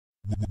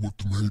What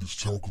the haters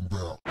talking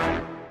about?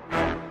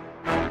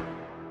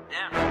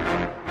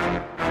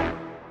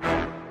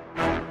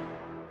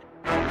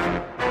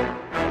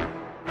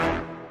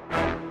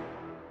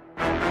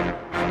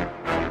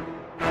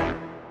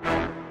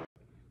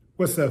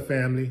 What's up,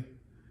 family?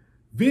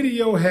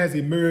 Video has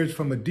emerged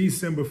from a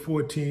December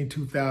 14,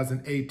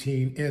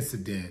 2018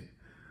 incident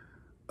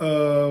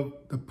of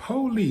the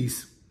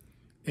police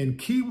in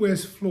Key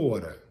West,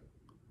 Florida,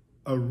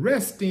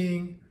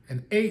 arresting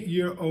an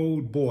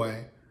 8-year-old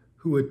boy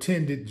who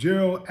attended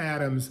Gerald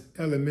Adams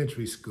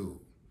Elementary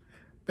School.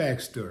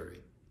 Backstory.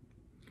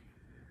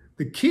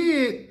 The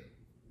kid,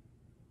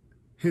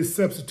 his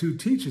substitute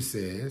teacher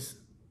says,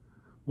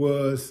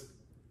 was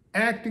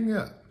acting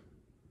up.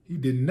 He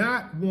did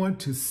not want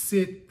to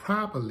sit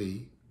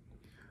properly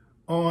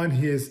on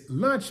his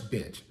lunch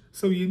bench.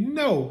 So you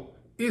know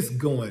it's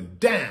going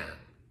down.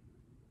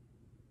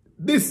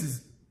 This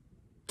is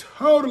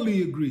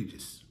totally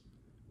egregious.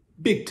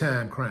 Big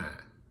time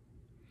crime.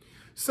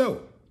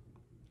 So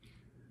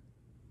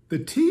the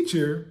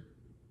teacher,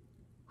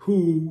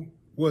 who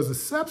was a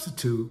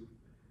substitute,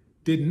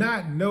 did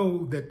not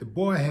know that the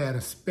boy had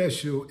a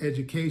special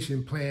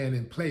education plan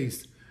in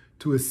place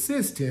to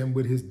assist him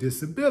with his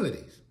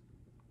disabilities.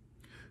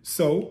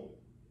 So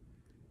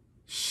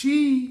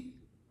she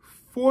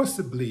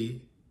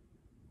forcibly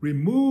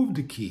removed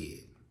the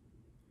kid.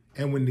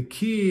 And when the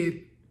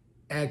kid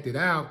acted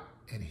out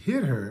and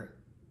hit her,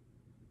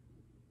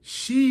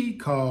 she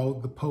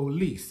called the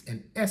police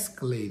and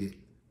escalated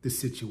the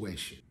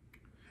situation.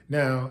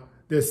 Now,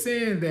 they're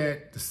saying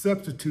that the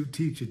substitute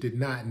teacher did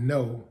not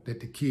know that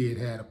the kid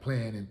had a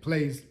plan in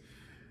place.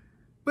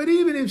 But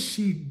even if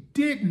she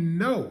didn't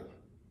know,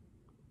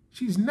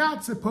 she's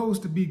not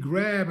supposed to be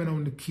grabbing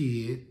on the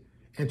kid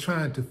and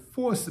trying to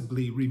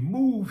forcibly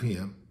remove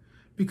him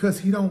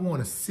because he don't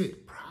want to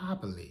sit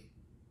properly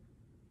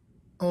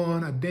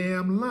on a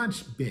damn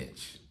lunch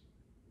bench.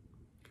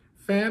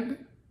 Family,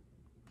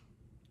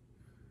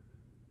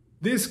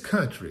 this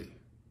country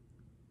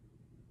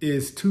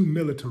is too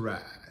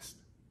militarized.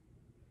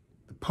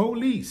 The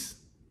police,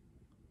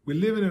 we're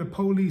living in a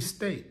police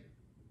state.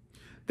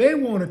 They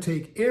want to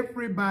take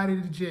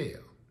everybody to jail.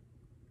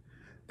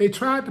 They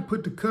tried to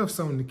put the cuffs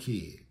on the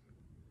kid,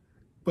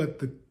 but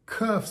the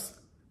cuffs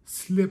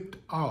slipped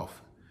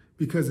off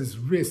because his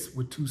wrists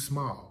were too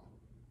small.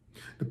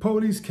 The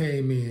police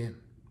came in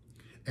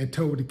and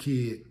told the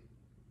kid,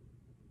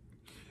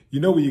 "You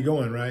know where you're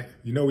going, right?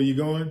 You know where you're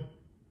going?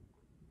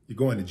 You're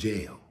going to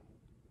jail."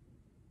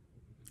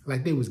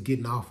 Like they was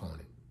getting off on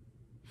it.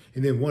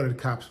 And then one of the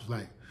cops was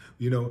like,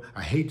 "You know,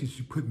 I hate that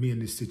you put me in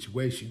this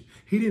situation."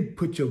 He didn't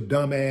put your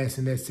dumb ass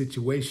in that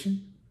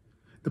situation.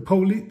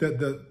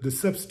 The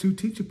substitute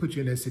teacher put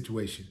you in that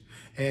situation.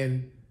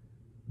 And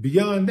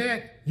beyond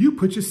that, you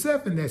put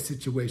yourself in that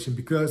situation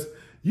because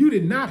you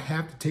did not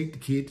have to take the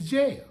kid to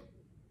jail.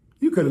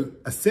 You could have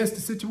assessed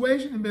the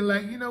situation and been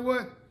like, you know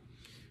what?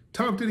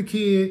 Talk to the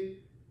kid,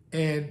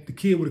 and the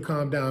kid would have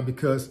calmed down,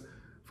 because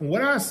from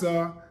what I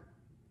saw,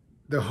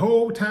 the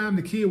whole time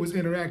the kid was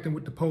interacting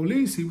with the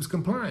police, he was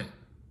compliant,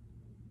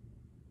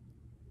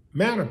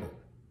 mannerable.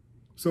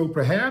 So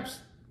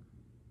perhaps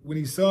when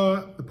he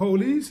saw the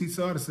police, he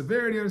saw the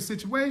severity of the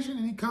situation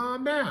and he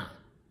calmed down.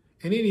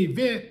 In any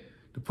event,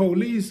 the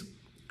police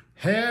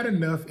had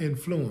enough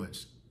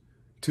influence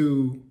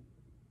to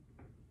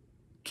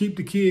keep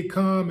the kid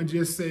calm and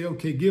just say,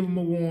 okay, give him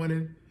a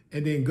warning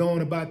and then go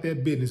on about their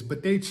business.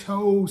 But they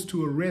chose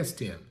to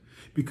arrest him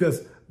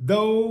because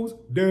those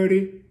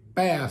dirty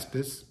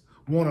bastards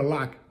want to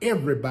lock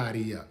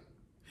everybody up.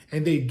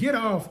 And they get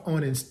off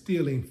on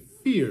instilling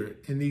fear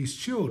in these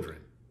children.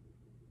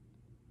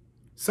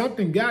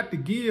 Something got to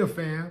give,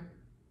 fam.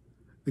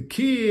 The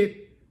kid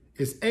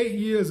is 8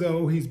 years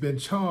old. He's been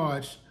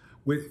charged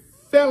with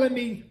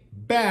felony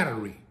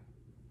battery.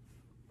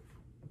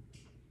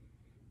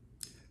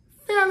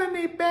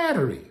 Felony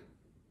battery.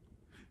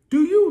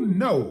 Do you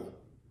know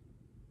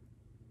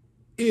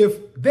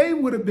if they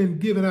would have been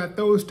giving out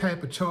those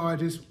type of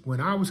charges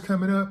when I was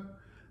coming up,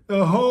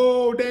 the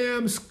whole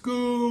damn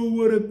school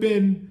would have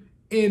been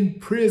in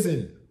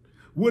prison,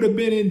 would have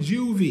been in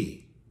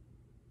juvie.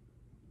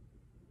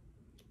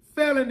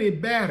 Felony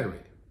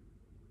battery.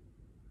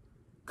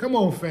 Come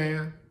on,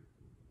 fam.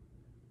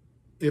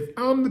 If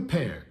I'm the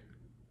parent,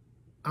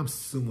 I'm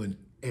suing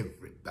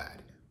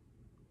everybody.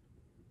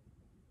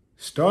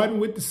 Starting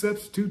with the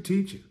substitute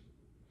teacher.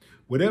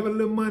 Whatever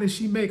little money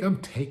she make,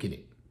 I'm taking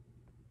it.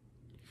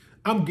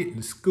 I'm getting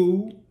the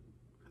school.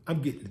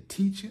 I'm getting the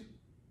teacher.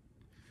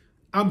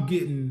 I'm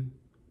getting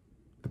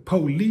the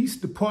police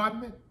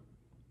department,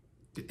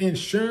 the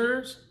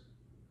insurance.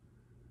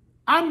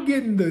 I'm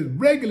getting the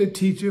regular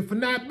teacher for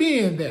not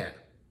being there.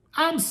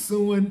 I'm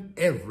suing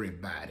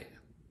everybody.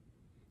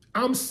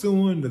 I'm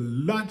suing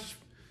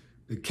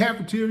the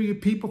cafeteria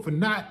people for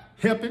not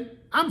helping.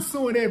 I'm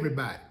suing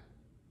everybody.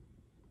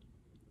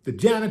 The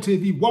janitor,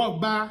 if he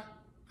walked by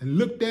and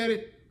looked at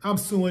it, I'm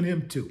suing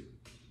him too.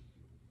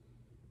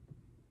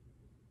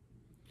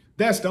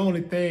 That's the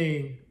only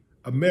thing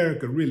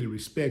America really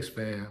respects,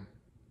 fam,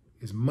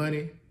 is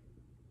money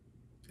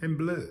and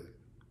blood.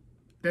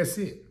 That's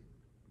it.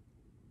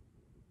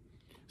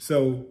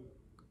 So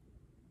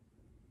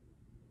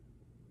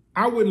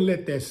I wouldn't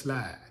let that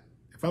slide.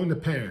 If I'm the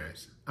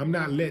parents, I'm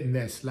not letting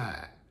that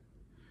slide.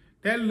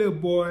 That little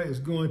boy is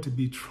going to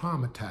be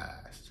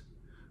traumatized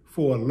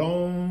for a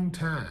long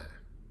time.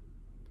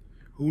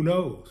 Who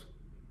knows?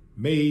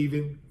 May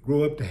even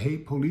grow up to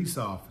hate police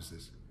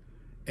officers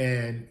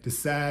and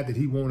decide that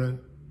he want to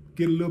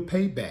get a little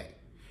payback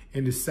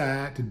and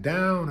decide to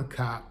down a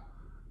cop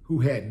who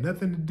had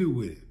nothing to do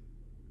with it.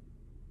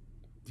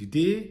 You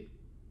did?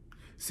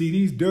 See,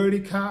 these dirty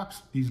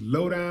cops, these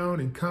low-down,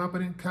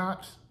 incompetent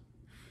cops,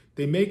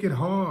 they make it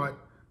hard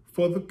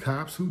for the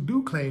cops who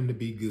do claim to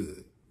be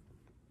good.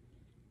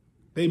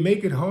 They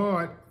make it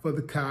hard for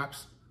the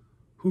cops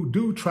who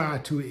do try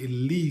to at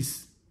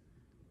least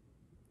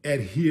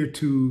adhere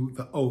to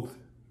the oath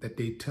that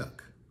they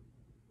took.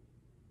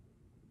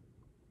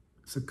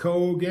 It's a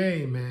cold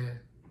game, man.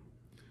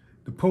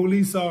 The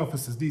police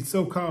officers, these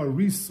so-called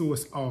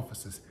resource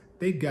officers,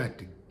 they got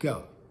to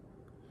go.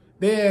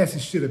 Their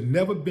asses should have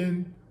never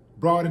been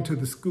brought into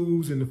the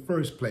schools in the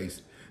first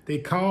place. They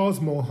cause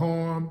more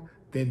harm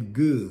than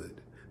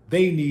good.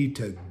 They need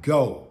to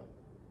go.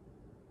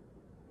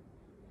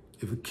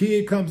 If a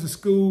kid comes to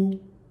school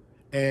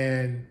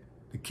and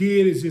the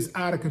kid is just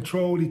out of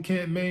control, he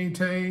can't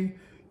maintain,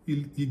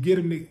 you get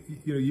him to,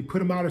 you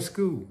put him out of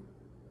school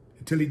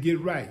until he get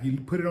right. You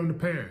put it on the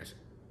parents.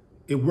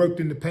 It worked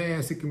in the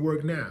past, it can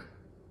work now.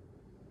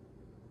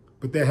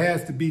 But there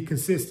has to be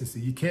consistency.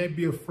 You can't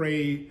be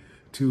afraid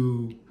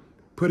to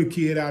put a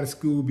kid out of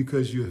school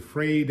because you're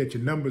afraid that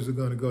your numbers are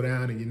going to go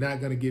down and you're not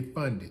going to get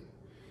funded.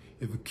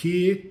 If a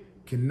kid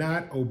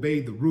cannot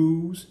obey the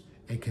rules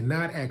and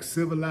cannot act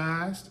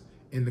civilized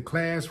in the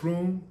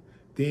classroom,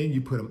 then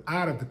you put them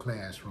out of the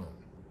classroom.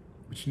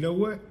 But you know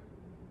what?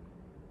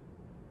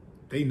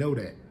 They know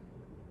that.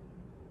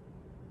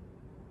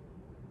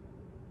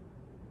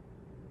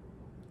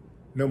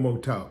 No more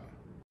talk.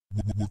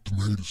 What the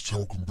haters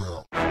talking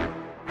about?